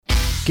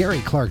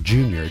Gary Clark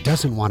Jr.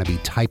 doesn't want to be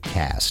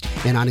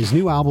typecast, and on his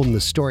new album, The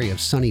Story of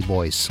Sonny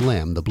Boy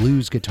Slim, the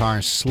blues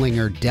guitar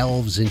slinger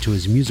delves into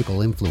his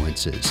musical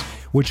influences,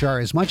 which are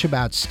as much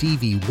about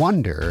Stevie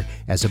Wonder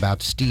as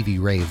about Stevie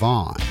Ray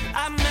Vaughan.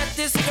 I met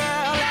this girl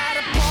at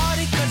a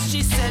party 'cause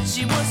she said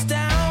she was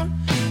down.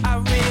 I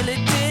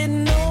really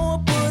didn't know her,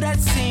 but I'd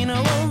seen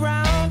her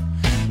around.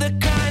 The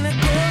kind of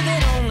girl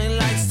that only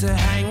likes to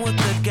hang with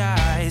the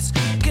guys.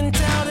 Can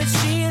tell that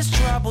she has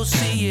trouble,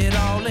 see it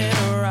all in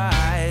her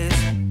eyes.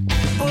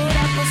 But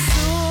I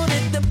pursued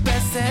it the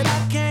best that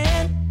I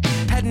can.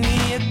 Had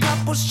me a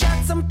couple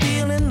shots, I'm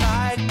feeling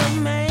like the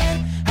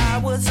man. How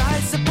was I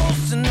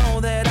supposed to know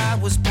that I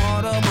was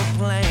part of a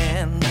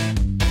plan?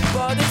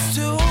 But it's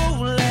too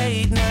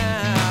late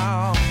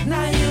now.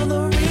 Now you're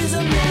the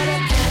reason that I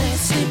can't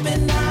sleep at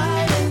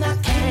night and I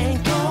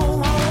can't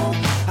go home.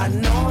 I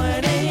know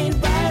it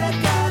ain't right, I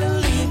gotta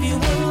leave you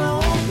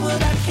alone,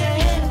 but I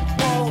can't,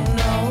 oh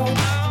no.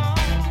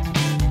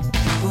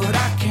 But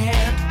I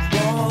can't,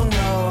 oh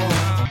no.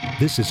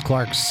 This is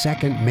Clark's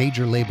second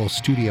major label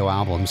studio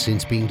album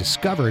since being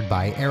discovered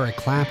by Eric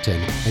Clapton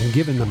and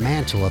given the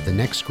mantle of the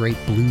next great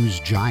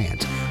blues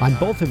giant. On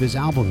both of his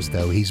albums,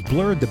 though, he's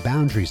blurred the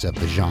boundaries of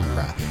the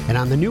genre. And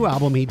on the new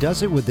album, he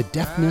does it with the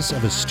deftness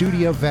of a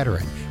studio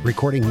veteran,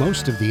 recording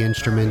most of the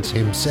instruments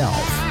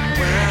himself.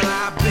 Well,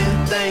 I've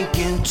been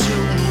thinking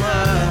too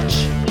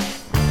much.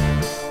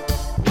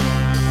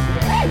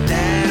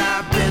 That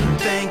I've been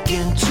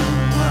thinking too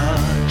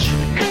much.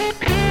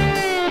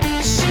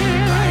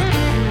 Seems like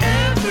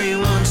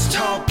everyone's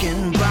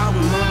talking about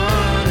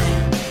money.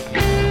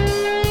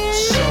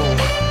 So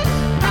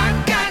I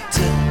got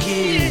to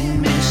get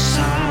me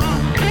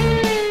some.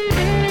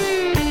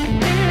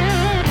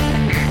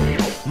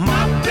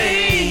 My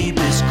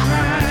baby's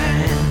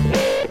crying.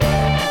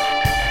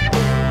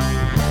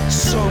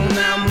 So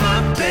now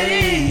my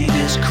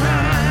baby's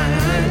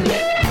crying.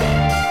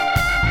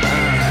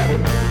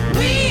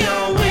 We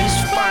always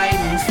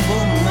fighting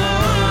for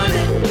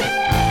money.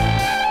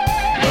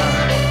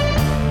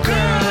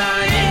 Girl, I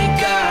ain't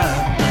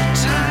got the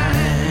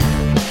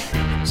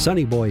time.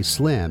 Sonny Boy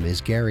Slim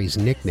is Gary's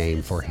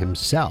nickname for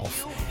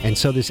himself, and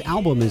so this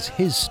album is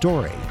his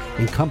story,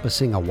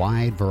 encompassing a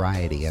wide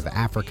variety of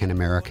African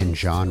American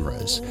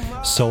genres: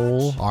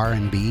 soul,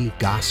 R&B,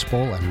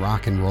 gospel, and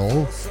rock and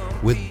roll,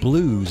 with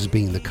blues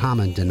being the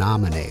common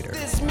denominator.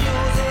 This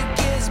music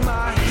is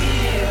my healing.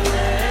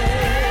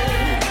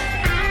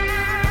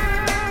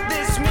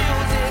 This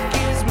music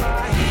is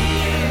my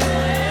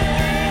healing.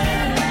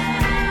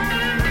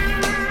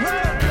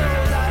 Lord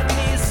knows I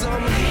need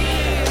some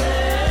healing.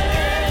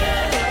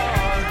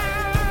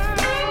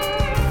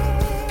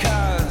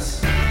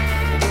 'Cause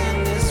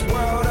when this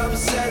world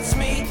upsets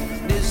me,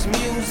 this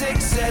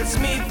music sets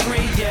me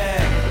free,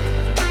 yeah.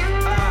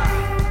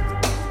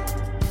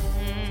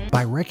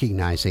 By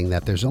recognizing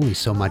that there's only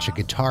so much a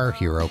guitar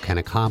hero can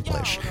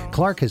accomplish,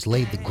 Clark has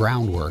laid the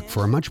groundwork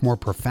for a much more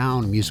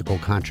profound musical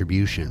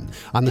contribution.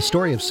 On The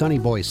Story of Sonny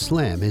Boy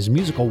Slim, his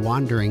musical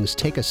wanderings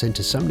take us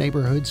into some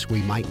neighborhoods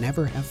we might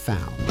never have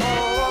found.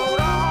 Hold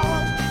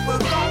on, we're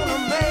gonna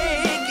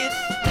make it.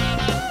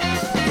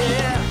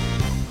 Yeah.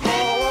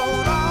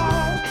 Hold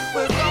on,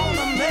 we're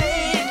gonna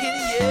make it.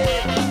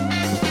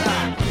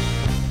 Yeah.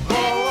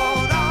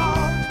 Hold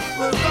on,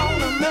 we're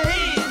gonna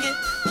make it.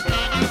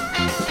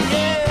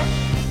 Yeah.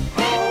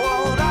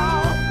 Hold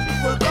on,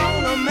 we're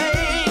gonna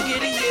make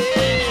it.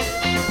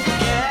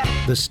 Yeah.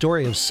 The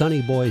Story of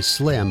Sonny Boy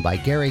Slim by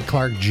Gary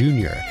Clark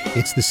Jr.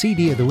 It's the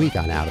CD of the week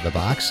on Out of the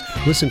Box.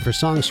 Listen for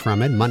songs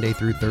from it Monday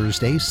through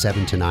Thursday,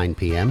 7 to 9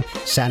 p.m.,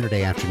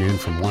 Saturday afternoon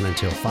from 1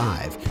 until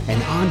 5,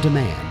 and on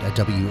demand at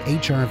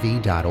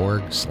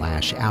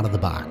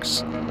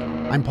whrv.org/outofthebox.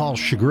 I'm Paul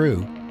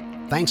Chagru.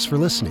 Thanks for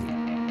listening.